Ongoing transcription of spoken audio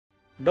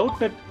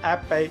Doubtnut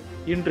App-ஐ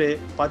இன்றே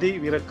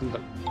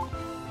பதிவிறக்குங்கள்.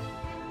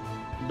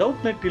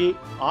 Doubtnut-இல்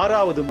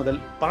 6வது முதல்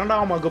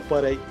 12ஆம் வகுப்பு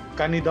வரை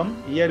கணிதம்,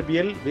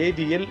 இயற்பியல்,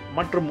 வேதியியல்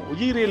மற்றும்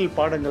உயிரியல்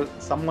பாடங்கள்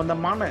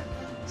சம்பந்தமான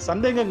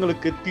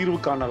சந்தேகங்களுக்கு தீர்வு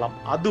காணலாம்.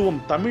 அதுவும்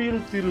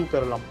தமிழில் தீர்வு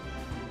பெறலாம்.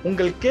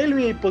 உங்கள்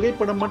கேள்வியை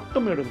புகைப்படம்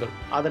மட்டும் எடுங்கள்.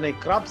 அதனை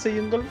கிராப்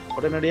செய்யுங்கள்.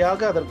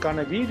 உடனடியாக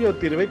அதற்கான வீடியோ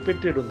தீர்வை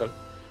பெற்றிடுங்கள்.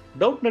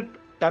 Doubtnut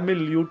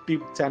தமிழ்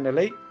யூடியூப்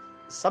சேனலை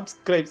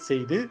சப்ஸ்கிரைப்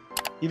செய்து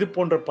இது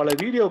போன்ற பல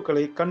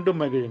வீடியோக்களை கண்டு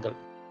மகிழுங்கள்.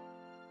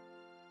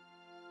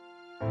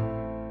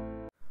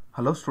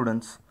 Hello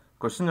students,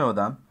 question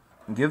Yoda.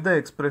 Give the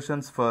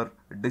expressions for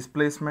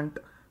displacement,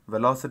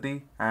 velocity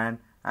and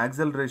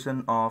acceleration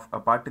of a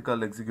particle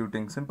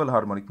executing simple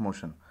harmonic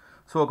motion.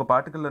 So ఒక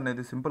పార్టికల్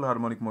అనేది సింపుల్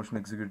హార్మోనిక్ మోషన్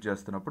ఎగ్జిక్యూట్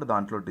చేస్తున్నప్పుడు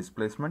దాంట్లో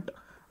displacement,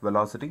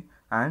 velocity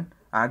and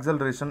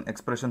acceleration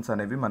expressions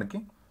అనేవి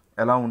మనకి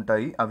ఎలా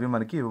ఉంటాయి అవి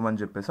మనకి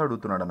ఇవ్వమని చెప్పేసి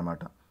అడుగుతున్నాడు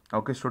అనమాట.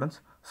 ఓకే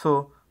స్టూడెంట్స్, సో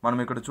మనం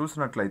ఇక్కడ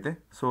చూసినట్లయితే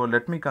so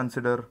let me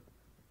consider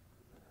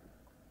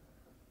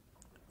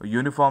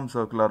uniform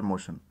circular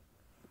motion.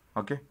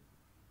 Okay,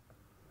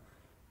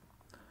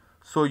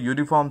 so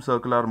uniform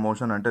circular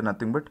motion అంటే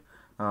nothing but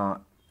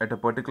at a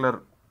particular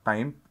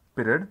time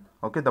period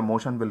okay the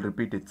motion will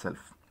repeat it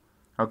self.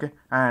 Okay,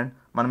 and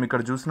మనం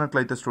ఇక్కడ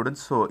చూసినట్లయితే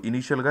students so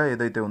ఇనీషియల్గా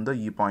ఏదైతే ఉందో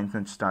ఈ పాయింట్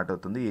నుంచి start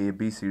అవుతుంది,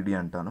 ఏబిసిడి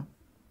అంటాను.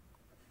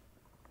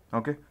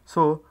 Okay,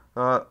 so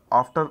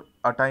after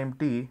a time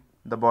tea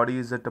the body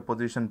is at a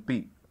position P.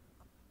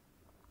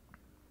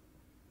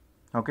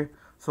 Okay,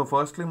 so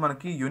firstly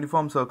మనకి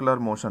యూనిఫామ్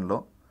సర్క్యులర్ మోషన్లో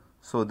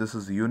so this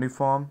is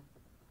uniform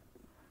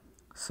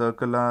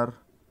circular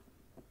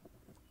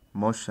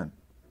motion.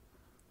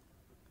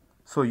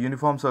 So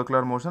uniform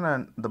circular motion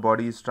and the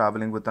body is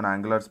traveling with an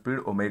angular speed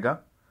omega.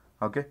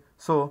 Okay,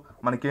 so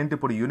మనకేంటి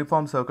ఇప్పుడు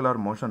uniform circular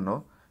మోషన్లో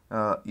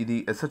ఇది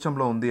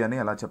ఎస్హెచ్ఎంలో ఉంది అని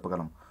ఎలా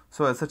చెప్పగలం?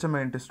 సో ఎస్హెచ్ఎం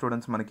ఏంటి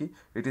స్టూడెంట్స్ మనకి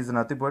it is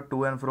nothing but to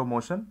and fro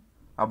motion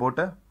about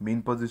a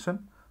mean position.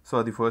 So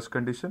అది ఫస్ట్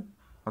కండిషన్.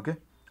 ఓకే,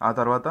 ఆ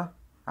తర్వాత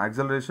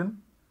acceleration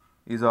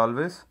is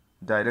always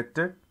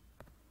directed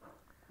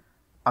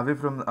away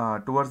from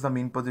towards the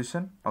mean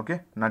position. Okay,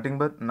 nothing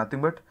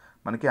but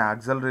మనకి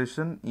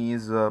acceleration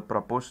is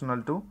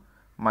proportional to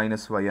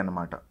 -y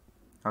అన్నమాట.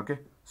 Okay,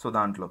 so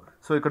దాంట్లో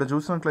so ఇక్కడ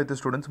చూసినట్లయితే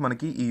students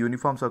మనకి ఈ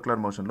యూనిఫామ్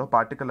సర్క్యులర్ మోషన్లో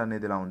పార్టికల్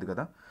అనేది ఇలా ఉంది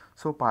కదా.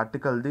 సో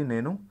పార్టికల్ది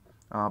నేను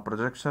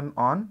projection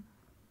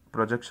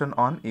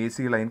on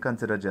AC line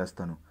consider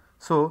చేస్తాను.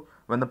 So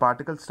when the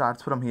particle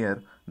starts from here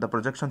the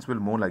projections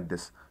will move like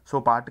this. So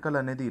particle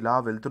అనేది ఇలా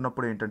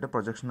వెళ్తున్నప్పుడు ఏంటంటే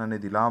ప్రొజెక్షన్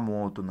అనేది ఇలా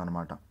మూవ్ అవుతుంది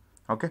అనమాట.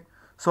 Okay,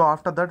 so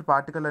after that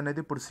particle అనేది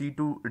ఇప్పుడు సి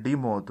టు డి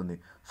మూవ్ అవుతుంది.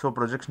 సో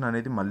ప్రొజెక్షన్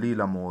అనేది మళ్ళీ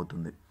ఇలా మూవ్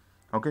అవుతుంది.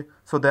 ఓకే,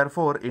 సో దేర్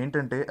ఫోర్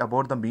ఏంటంటే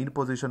about the mean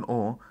position oh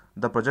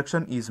the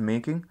projection is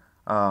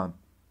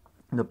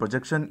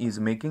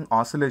making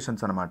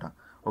oscillations అనమాట.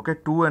 Okay,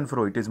 to and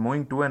fro it is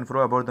moving to and fro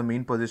about the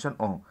mean position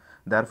oh.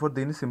 There four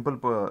దీన్ని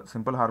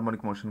simple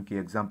harmonic మోషన్కి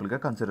ఎగ్జాంపుల్గా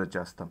consider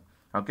చేస్తాం.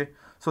 Okay,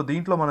 so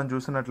దీంట్లో మనం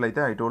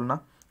చూసినట్లయితే I told నా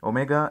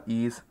omega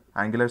is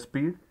angular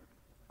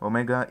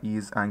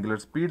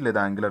speed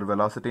లేదా angular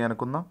velocity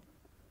అనుకుందాం.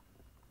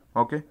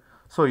 ఓకే,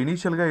 సో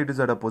ఇనీషియల్గా it is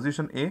at a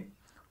position A.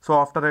 So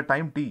after a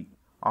time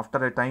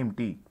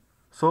tea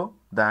so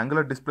the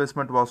angular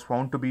displacement was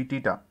found to be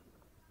theta.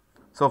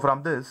 So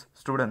from this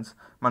students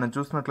మనం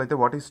చూసినట్లయితే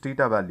what is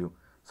theta value?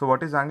 So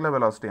what is angular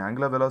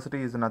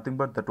velocity is nothing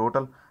but the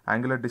total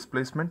angular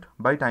displacement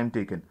by time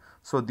taken.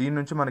 So దీని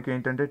నుంచి మనకి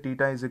ఏంటంటే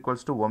theta is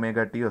equals to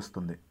omega tea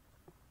వస్తుంది.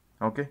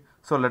 Okay,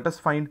 so let us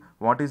find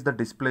what is the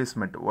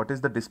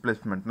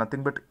displacement.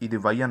 Nothing but ఇది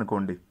y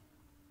అనుకోండి,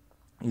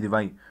 ఇది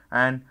y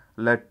and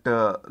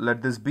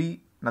let this be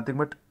nothing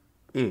but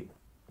a.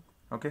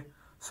 Okay,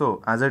 so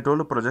as I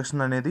told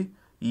projection అనేది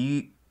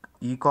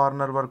ఈ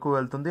corner వరకు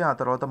వెళ్తుంది, ఆ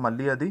తర్వాత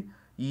మళ్ళీ అది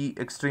ఈ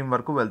ఎక్స్ట్రీమ్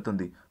వరకు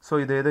వెళ్తుంది. సో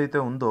ఇది ఏదైతే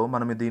ఉందో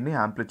మనం దీన్ని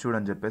యాంప్లిట్యూడ్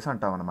అని చెప్పేసి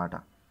అంటాం అనమాట.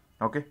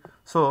 Okay,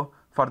 so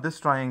for this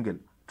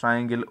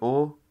triangle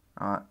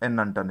ON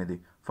అంటాను ఇది.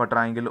 ఫర్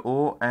ట్రయాంగిల్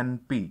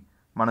ONP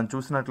మనం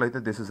చూసినట్లయితే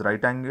this is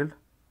right angle.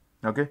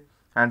 Okay,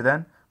 and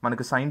then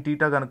మనకి సైన్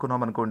టీటా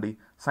కనుక్కున్నాం అనుకోండి,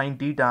 sine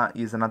theta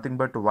is nothing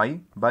but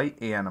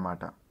y/a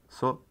అనమాట.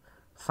 So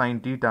sine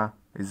theta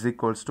is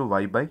equals to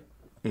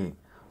y/a.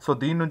 So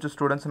దీని నుంచి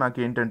students నాకు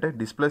ఏంటంటే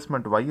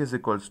displacement y is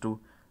equals to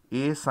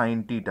a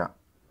sine theta.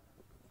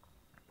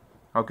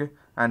 Okay,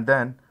 and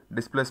then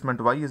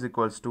displacement y is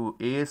equals to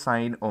a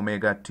sine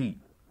omega t.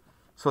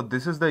 So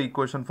this is the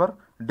equation for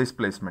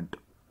displacement.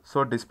 So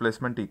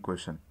displacement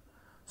equation.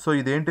 So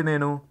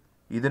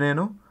ఇది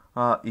నేను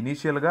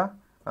ఇనీషియల్గా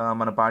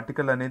మన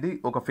particle అనేది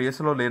ఒక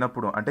ఫేస్లో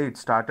లేనప్పుడు అంటే it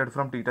started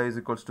from theta is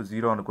equals to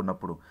 0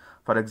 అనుకున్నప్పుడు,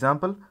 for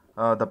example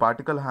the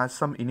particle has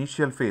some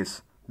initial face,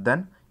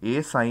 then A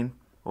sine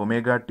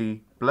omega tea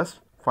plus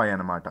 5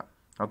 అనమాట.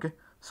 Okay,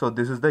 so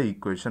this is the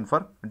equation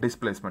for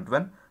displacement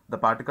when the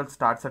particle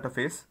starts at a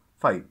face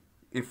 5.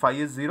 If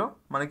 5 is 0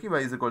 మనకి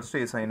y is equals to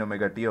A sine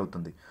omega tea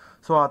అవుతుంది.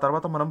 So ఆ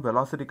తర్వాత మనం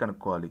velocity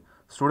కనుక్కోవాలి.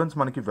 Students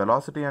మనకి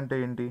velocity అంటే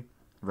ఏంటి?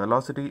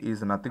 Velocity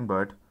is nothing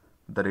but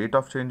the rate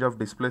of change of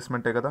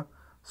డిస్ప్లేస్మెంటే కదా.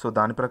 సో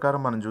దాని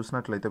ప్రకారం మనం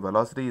చూసినట్లయితే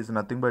velocity is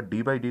nothing but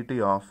d/dt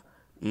of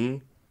a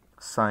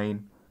sin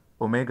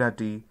omega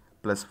t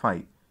plus phi.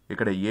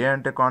 ఇక్కడ a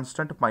అంటే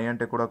కాన్స్టెంట్, పై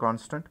అంటే కూడా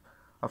constant.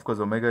 Of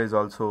course omega is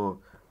also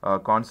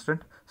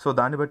constant. So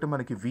దాన్ని బట్టి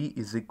మనకి v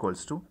is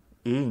equals to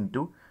a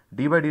into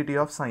d by dt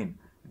of sign.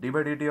 d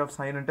by dt of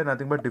sign అంటే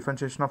nothing but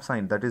differentiation of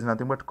sign, that is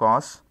nothing but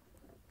cos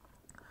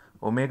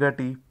omega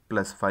tea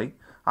plus ఫై.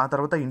 ఆ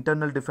తర్వాత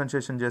internal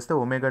differentiation చేస్తే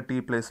omega tea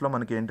ప్లేస్లో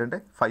మనకి ఏంటంటే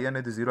ఫై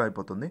అనేది 0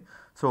 అయిపోతుంది.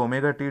 So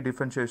omega tea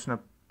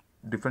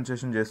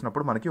differentiation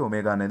చేసినప్పుడు మనకి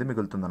ఒమేగా అనేది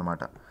మిగులుతుంది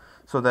అనమాట.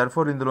 సో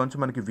దర్ఫోర్ ఇందులోంచి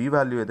మనకి v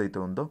వాల్యూ ఏదైతే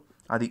ఉందో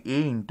అది a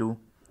into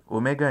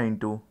omega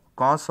into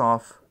cos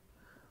of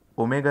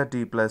omega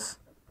tea plus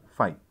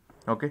phi.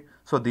 Okay,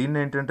 so దీన్ని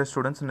ఏంటంటే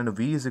స్టూడెంట్స్ నేను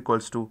v is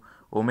equals to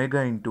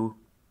omega into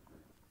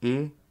a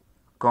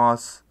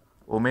cos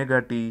omega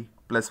tea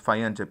plus ఫై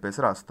అని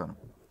చెప్పేసి రాస్తాను.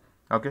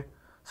 ఓకే,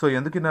 సో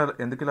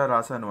ఎందుకు ఇలా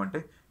రాశాను అంటే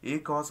ఏ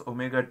కాస్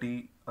ఒమేగా టీ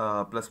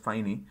ప్లస్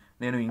ఫైని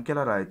నేను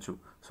ఇంకెలా రాయొచ్చు.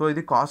 సో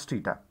ఇది కాస్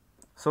టీటా.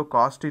 సో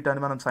కాస్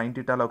టీటాని మనం sign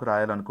టీటాలోకి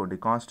రాయాలనుకోండి.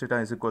 Cos theta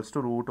is equals to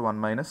 √1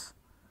 minus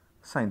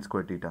sine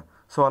square theta.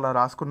 So అలా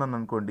రాసుకున్నాను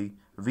అనుకోండి,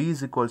 v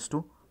is equals to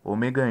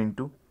omega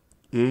into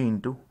a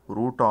into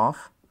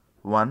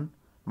 √1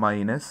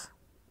 minus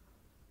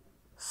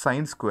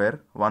sine square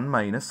 1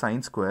 minus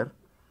sine square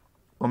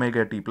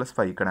omega tea plus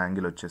ఫై ఇక్కడ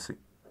angle వచ్చేసి.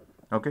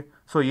 Okay,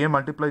 so ఏ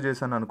multiply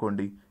చేశాను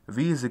అనుకోండి,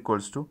 v is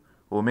equals to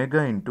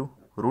omega into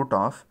root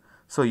of,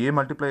 so A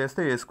multiply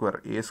చేస్తే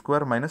ఏ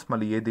square minus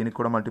మళ్ళీ ఏ దీనికి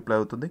కూడా multiply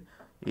అవుతుంది,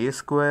 ఏ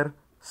square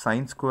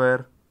sine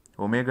square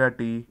omega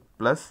tea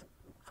plus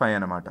ఫై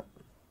అనమాట.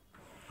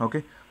 ఓకే,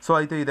 సో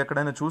అయితే ఇది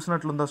ఎక్కడైనా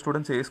చూసినట్లుందా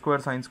స్టూడెంట్స్, ఏ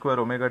square sine square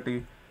omega tea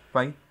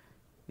ఫై,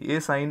 ఏ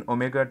సైన్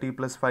ఒమేగా టీ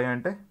ప్లస్ ఫై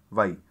అంటే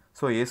why.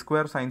 So A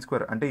square sine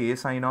square అంటే ఏ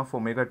sign of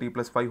omega tea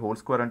plus phi whole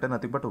square అంటే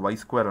nothing but y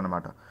square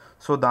అనమాట.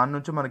 So దాని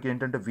నుంచి మనకి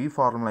ఏంటంటే వి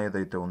ఫార్ములా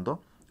ఏదైతే ఉందో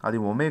అది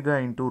omega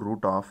into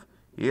root of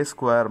A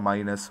square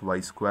minus y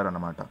square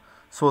అనమాట.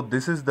 So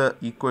this is the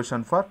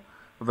equation for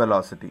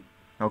velocity.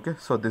 Okay,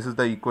 so this is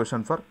the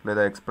equation for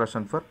లేదా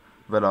ఎక్స్ప్రెషన్ ఫర్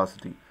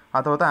వెలాసిటీ. ఆ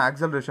తర్వాత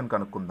యాక్సలరేషన్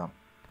కనుక్కుందాం.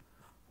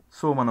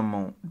 సో మనము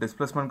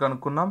డిస్ప్లేస్మెంట్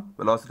కనుక్కున్నాం,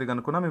 వెలాసిటీ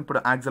కనుక్కున్నాం, ఇప్పుడు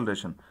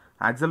acceleration.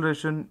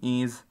 Acceleration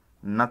is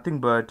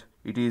nothing but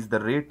it is the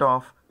rate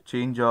of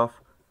change of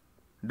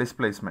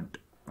displacement.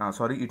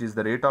 It is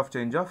the rate of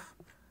change of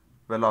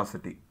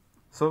velocity.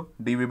 So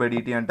dv by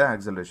dt అంటే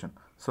acceleration.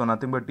 So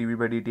nothing but dv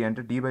by dt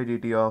అంటే d by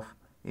dt of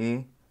a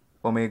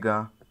omega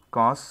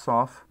cos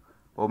of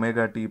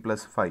omega t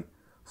plus phi.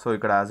 So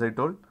ఇక్కడ as I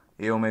told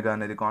A omega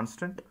అనేది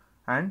constant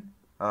and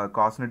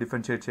కాస్ని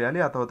differentiate చేయాలి,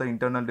 ఆ తర్వాత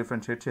internal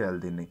differentiate చేయాలి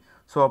దీన్ని.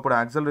 So అప్పుడు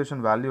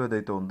acceleration value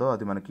ఏదైతే ఉందో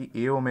అది మనకి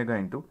ఏ omega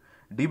into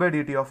D by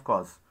dt of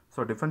cos.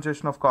 So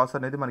differentiation of cos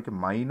అనేది మనకి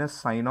minus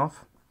sign of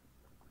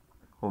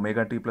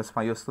omega tea plus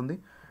ఫై వస్తుంది.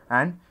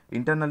 అండ్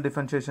ఇంటర్నల్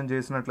డిఫరెన్షియేషన్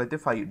చేసినట్లయితే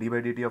ఫై డి బై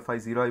డిటీ ఆఫ్ ఫై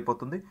 0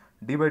 అయిపోతుంది,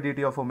 D by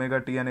dt of omega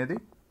tea అనేది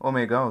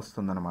ఒమేగా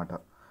వస్తుంది అనమాట.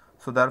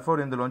 So therefore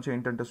ఇందులోంచి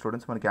ఏంటంటే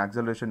స్టూడెంట్స్ మనకి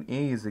acceleration A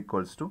is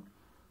equals to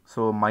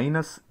so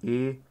minus A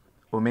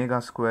omega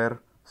square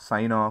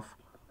sine of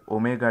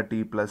omega tea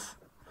plus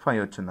ఫై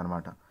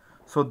వచ్చిందనమాట.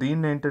 So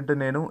దీన్ని ఏంటంటే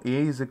నేను ఏ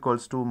is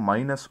equals to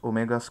minus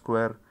omega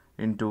square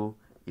into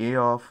A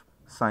of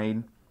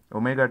sine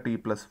omega tea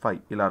plus ఫై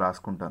ఇలా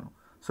రాసుకుంటాను.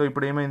 So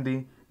ఇప్పుడు ఏమైంది,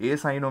 ఏ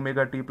sine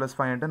omega tea plus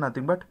ఫై అంటే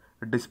nothing but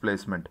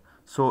displacement.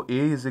 So A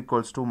is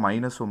equals to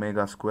minus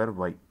omega square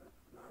y.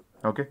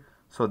 Okay,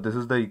 so this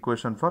is the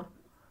equation for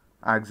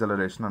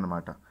acceleration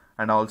అనమాట.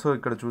 And also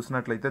ఇక్కడ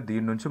చూసినట్లయితే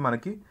దీని నుంచి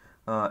మనకి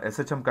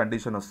S.H.M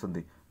కండిషన్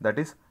వస్తుంది, that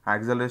is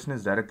acceleration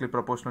is directly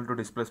proportional to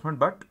displacement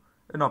but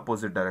in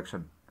opposite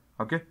direction.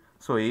 Okay,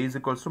 so A is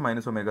equals to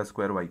minus omega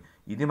square y,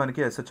 ఇది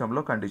మనకి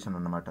S.H.Mలో condition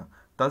అనమాట.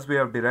 Thus we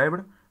have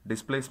derived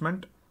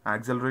displacement,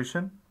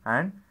 acceleration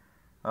and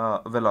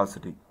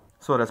velocity.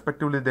 So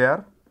respectively they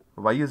are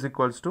y is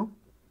equals to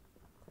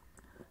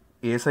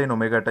a sin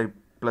omega t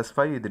plus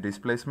phi is the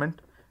displacement,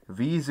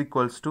 v is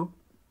equals to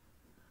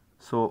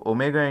so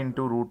omega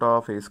into root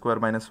of a square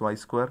minus y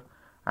square,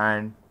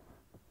 and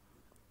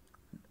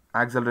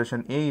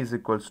acceleration a is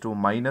equals to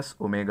minus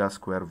omega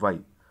square y.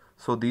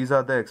 So these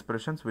are the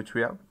expressions which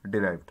we have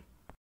derived.